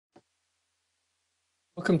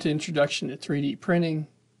Welcome to Introduction to 3D Printing.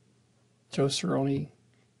 Joe Cerrone,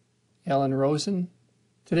 Alan Rosen.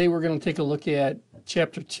 Today we're going to take a look at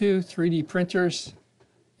Chapter 2, 3D Printers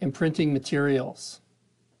and Printing Materials.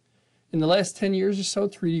 In the last 10 years or so,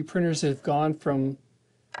 3D printers have gone from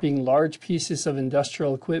being large pieces of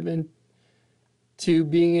industrial equipment to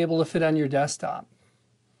being able to fit on your desktop.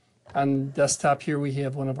 On the desktop here we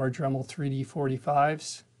have one of our Dremel 3D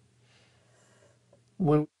 45s.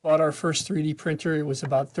 When we bought our first 3D printer, it was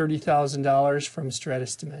about $30,000 from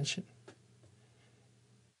Stratus Dimension.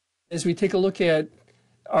 As we take a look at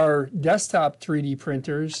our desktop 3D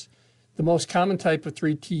printers, the most common type of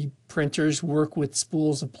 3D printers work with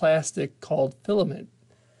spools of plastic called filament,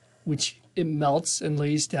 which it melts and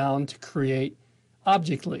lays down to create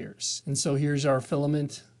object layers. And so here's our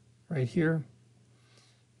filament right here.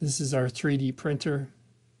 This is our 3D printer.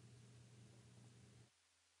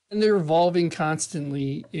 And they're evolving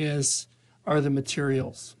constantly, as are the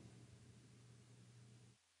materials.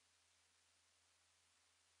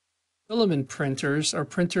 Filament printers are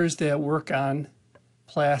printers that work on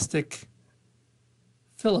plastic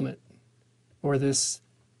filament, or this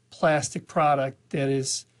plastic product that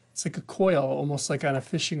is, it's like a coil, almost like on a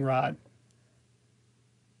fishing rod.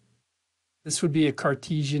 This would be a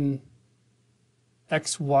Cartesian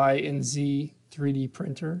X, Y, and Z 3D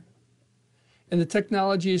printer. And the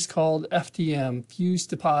technology is called FDM, Fused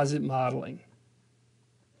Deposit Modeling.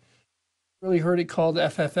 Really heard it called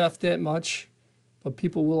FFF that much, but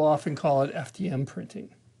people will often call it FDM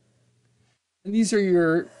printing. And these are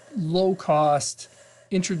your low-cost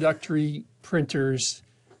introductory printers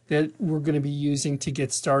that we're going to be using to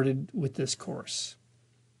get started with this course.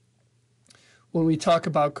 When we talk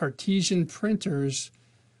about Cartesian printers,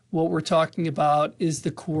 what we're talking about is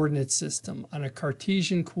the coordinate system. On a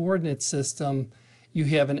Cartesian coordinate system, you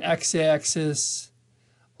have an x-axis,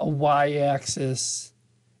 a y-axis,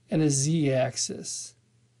 and a z-axis.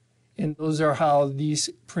 And those are how these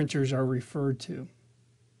printers are referred to.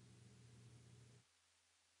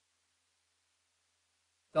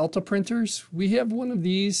 Delta printers, we have one of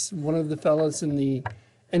these. One of the fellows in the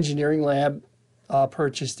engineering lab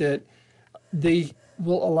purchased it. They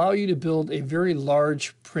will allow you to build a very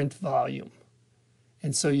large print volume.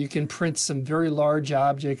 And so you can print some very large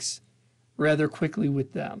objects rather quickly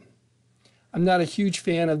with them. I'm not a huge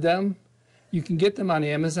fan of them. You can get them on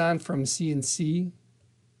Amazon from CNC,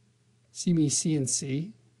 See Me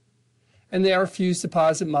CNC. And they are fused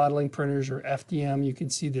deposit modeling printers, or FDM. You can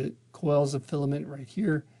see the coils of filament right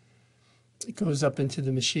here. It goes up into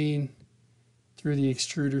the machine through the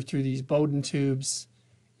extruder, through these Bowden tubes,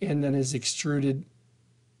 and then is extruded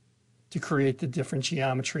to create the different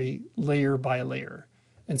geometry layer by layer.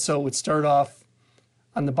 And so it would start off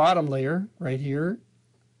on the bottom layer right here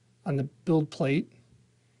on the build plate,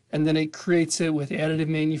 and then it creates it with additive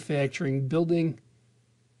manufacturing, building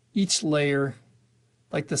each layer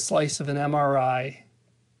like the slice of an MRI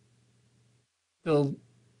till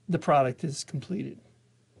the product is completed.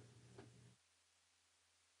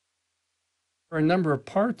 There are a number of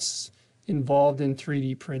parts involved in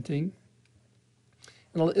 3D printing.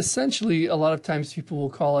 And essentially, a lot of times people will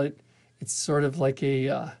call it, it's sort of like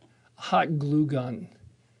a hot glue gun,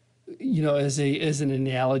 you know, as an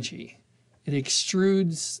analogy. It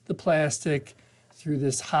extrudes the plastic through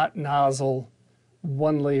this hot nozzle,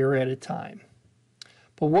 one layer at a time.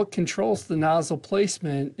 But what controls the nozzle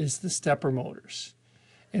placement is the stepper motors.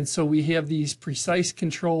 And so we have these precise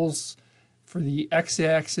controls for the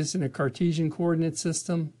x-axis in a Cartesian coordinate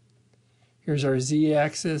system. Here's our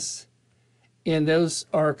z-axis. And those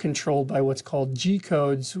are controlled by what's called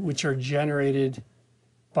G-codes, which are generated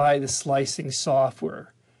by the slicing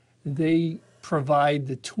software. They provide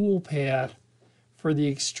the tool path for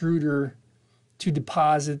the extruder to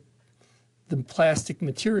deposit the plastic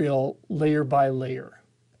material layer by layer.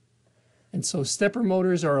 And so stepper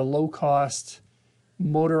motors are a low-cost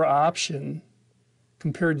motor option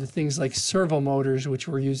compared to things like servo motors, which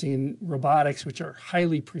we're using in robotics, which are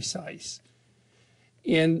highly precise.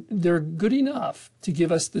 And they're good enough to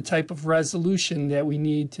give us the type of resolution that we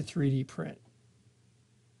need to 3D print.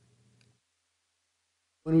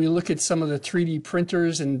 When we look at some of the 3D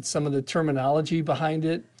printers and some of the terminology behind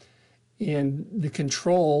it and the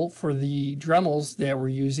control for the Dremels that we're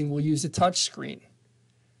using, we'll use a touch screen.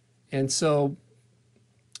 And so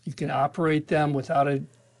you can operate them without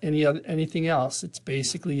anything else. It's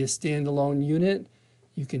basically a standalone unit.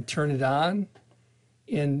 You can turn it on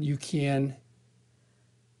and you can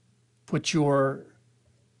put your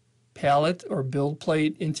pallet or build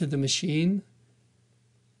plate into the machine,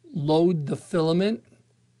 load the filament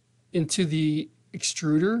into the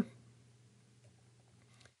extruder,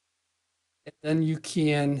 And then you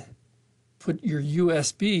can put your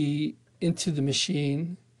USB into the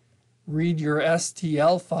machine, read your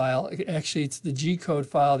STL file. Actually, it's the G code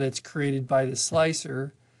file that's created by the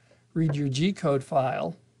slicer. Read your G code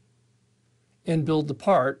file and build the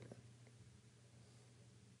part.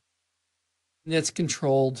 And that's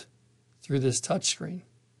controlled through this touchscreen.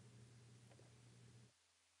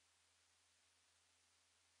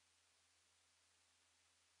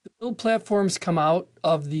 The build platforms come out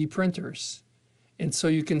of the printers, and so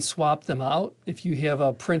you can swap them out. If you have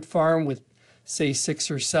a print farm with, say,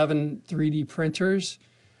 6 or 7 3D printers,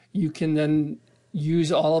 you can then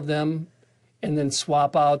use all of them and then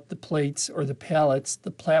swap out the plates or the pallets,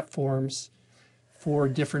 the platforms, for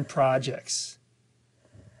different projects.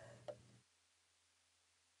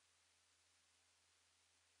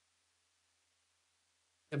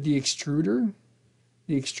 You have the extruder.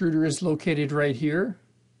 The extruder is located right here.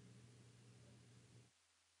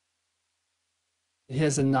 It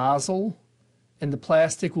has a nozzle, and the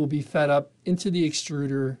plastic will be fed up into the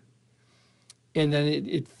extruder, and then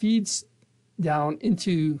it feeds down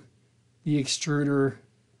into the extruder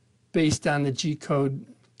based on the G-code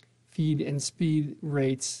feed and speed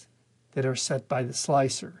rates that are set by the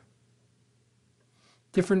slicer.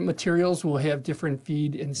 Different materials will have different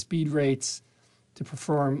feed and speed rates to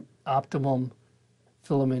perform optimum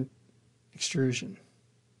filament extrusion.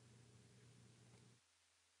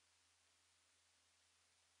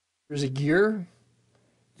 There's a gear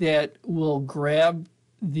that will grab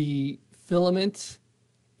the filament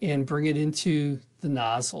and bring it into the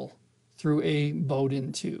nozzle through a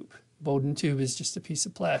Bowden tube. Bowden tube is just a piece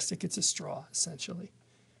of plastic. It's a straw, essentially.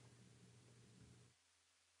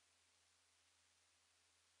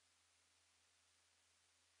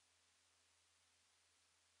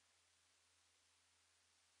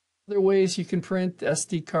 Other ways you can print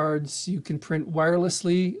SD cards, you can print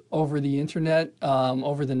wirelessly over the internet,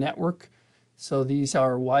 over the network. So these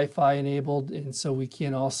are Wi-Fi enabled, and so we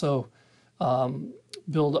can also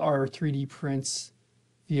build our 3D prints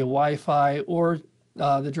via Wi-Fi, or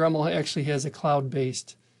the Dremel actually has a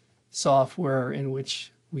cloud-based software in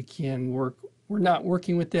which we can work. We're not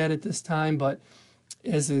working with that at this time, but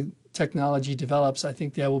as the technology develops, I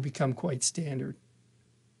think that will become quite standard.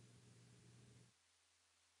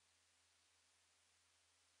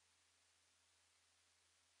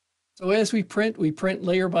 So as we print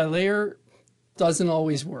layer by layer. Doesn't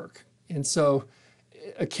always work. And so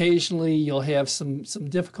occasionally you'll have some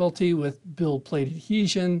difficulty with build plate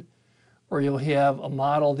adhesion, or you'll have a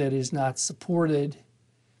model that is not supported.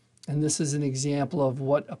 And this is an example of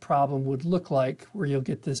what a problem would look like, where you'll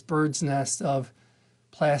get this bird's nest of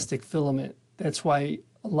plastic filament. That's why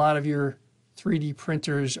a lot of your 3D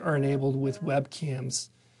printers are enabled with webcams,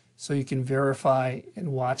 so you can verify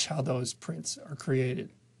and watch how those prints are created.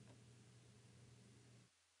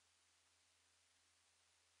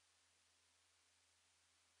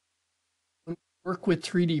 Work with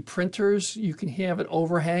 3D printers, you can have an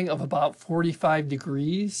overhang of about 45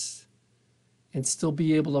 degrees and still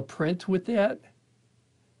be able to print with that.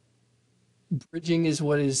 Bridging is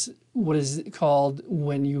what is called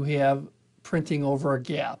when you have printing over a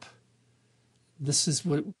gap. This is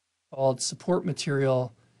what called support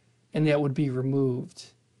material, and that would be removed.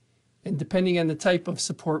 And depending on the type of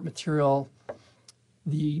support material,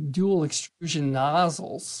 the dual extrusion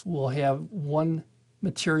nozzles will have one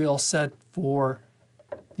material set for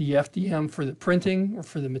the FDM for the printing or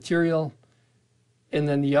for the material, and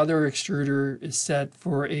then the other extruder is set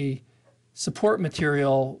for a support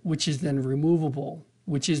material, which is then removable,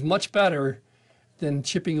 which is much better than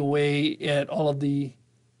chipping away at all of the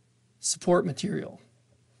support material.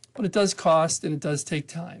 But it does cost and it does take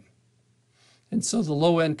time. And so the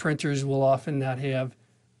low-end printers will often not have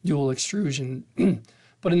dual extrusion,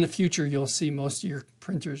 but in the future you'll see most of your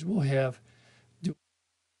printers will have dual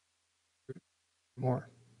more.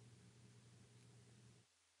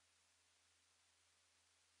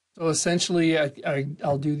 So essentially,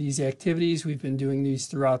 I'll do these activities. We've been doing these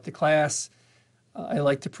throughout the class. I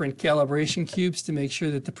like to print calibration cubes to make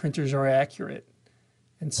sure that the printers are accurate.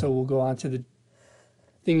 And so we'll go on to the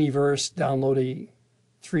Thingiverse, download a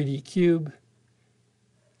 3D cube,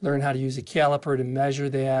 learn how to use a caliper to measure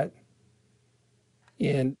that,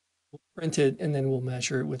 and we'll print it, and then we'll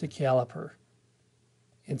measure it with a caliper.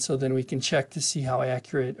 And so then we can check to see how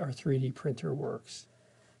accurate our 3D printer works.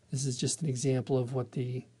 This is just an example of what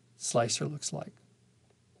the slicer looks like.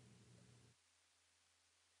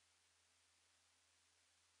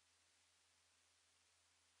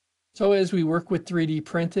 So as we work with 3D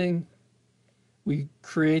printing, we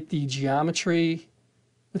create the geometry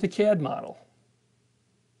with a CAD model.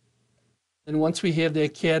 And once we have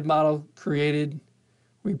that CAD model created,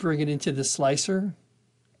 we bring it into the slicer.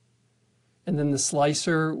 And then the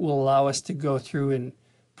slicer will allow us to go through and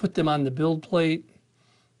put them on the build plate.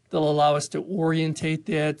 They'll allow us to orientate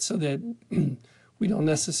that so that we don't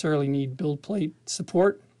necessarily need build plate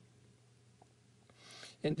support.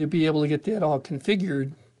 And to be able to get that all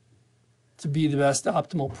configured to be the best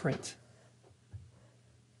optimal print.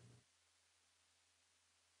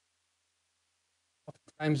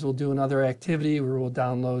 Sometimes we'll do another activity where we'll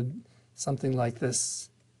download something like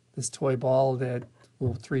this toy ball that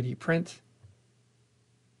will 3D print.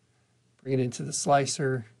 Bring it into the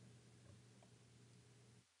slicer.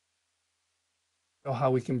 Show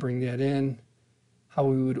how we can bring that in, how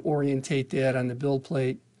we would orientate that on the build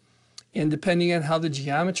plate. And depending on how the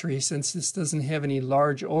geometry, since this doesn't have any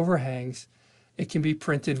large overhangs, it can be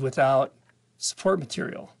printed without support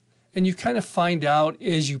material. And you kind of find out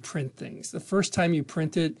as you print things. The first time you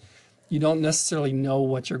print it, you don't necessarily know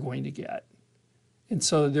what you're going to get. And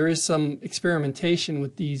so there is some experimentation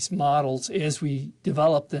with these models as we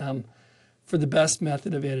develop them for the best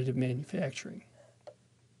method of additive manufacturing.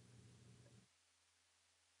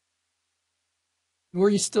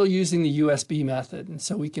 We're still using the USB method, and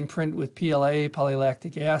so we can print with PLA,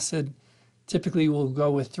 polylactic acid. Typically, we'll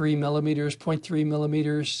go with 3 millimeters, 0.3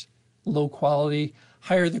 millimeters, low quality.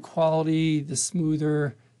 Higher the quality, the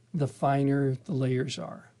smoother, the finer the layers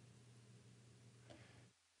are.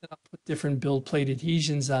 Then I'll put different build plate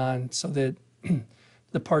adhesions on so that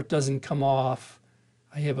the part doesn't come off.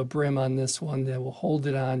 I have a brim on this one that will hold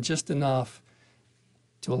it on just enough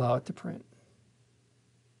to allow it to print.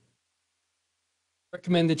 I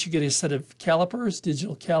recommend that you get a set of calipers,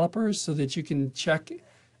 digital calipers, so that you can check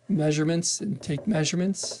measurements and take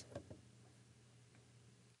measurements.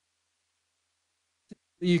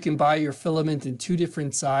 You can buy your filament in 2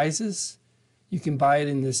 different sizes. You can buy it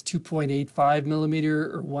in this 2.85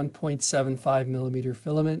 millimeter or 1.75 millimeter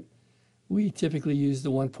filament. We typically use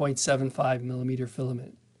the 1.75 millimeter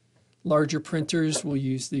filament. Larger printers will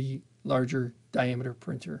use the larger diameter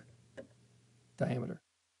printer diameter.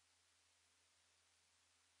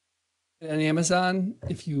 On Amazon,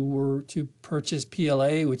 if you were to purchase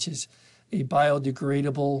PLA, which is a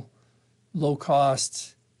biodegradable,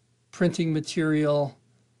 low-cost printing material,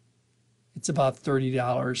 it's about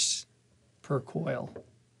 $30 per coil,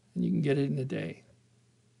 and you can get it in a day.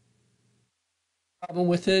 The problem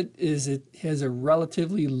with it is it has a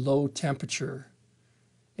relatively low temperature,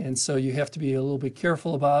 and so you have to be a little bit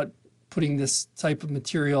careful about putting this type of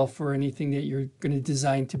material for anything that you're going to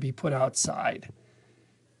design to be put outside.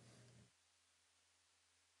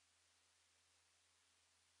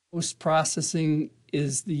 Post-processing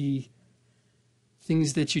is the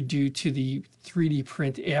things that you do to the 3D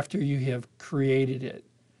print after you have created it.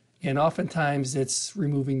 And oftentimes it's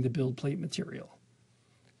removing the build plate material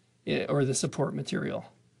or the support material.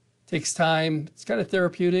 It takes time. It's kind of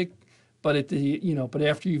therapeutic, but but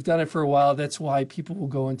after you've done it for a while, that's why people will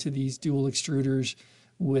go into these dual extruders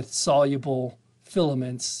with soluble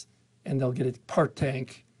filaments, and they'll get a part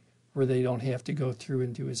tank where they don't have to go through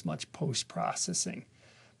and do as much post-processing.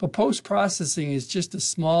 But post-processing is just a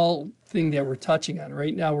small thing that we're touching on.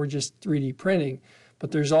 Right now we're just 3D printing, but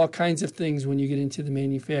there's all kinds of things when you get into the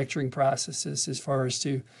manufacturing processes as far as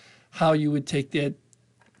to how you would take that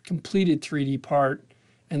completed 3D part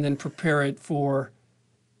and then prepare it for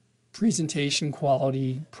presentation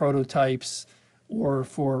quality, prototypes, or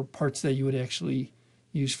for parts that you would actually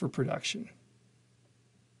use for production.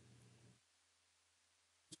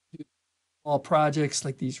 All projects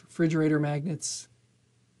like these refrigerator magnets.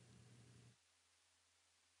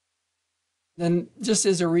 Then just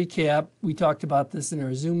as a recap, we talked about this in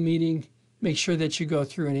our Zoom meeting. Make sure that you go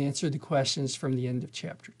through and answer the questions from the end of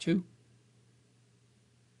Chapter 2.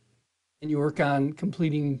 And you work on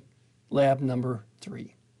completing lab number 3.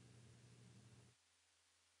 Thank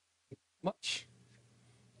you so much.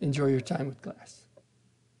 Enjoy your time with class.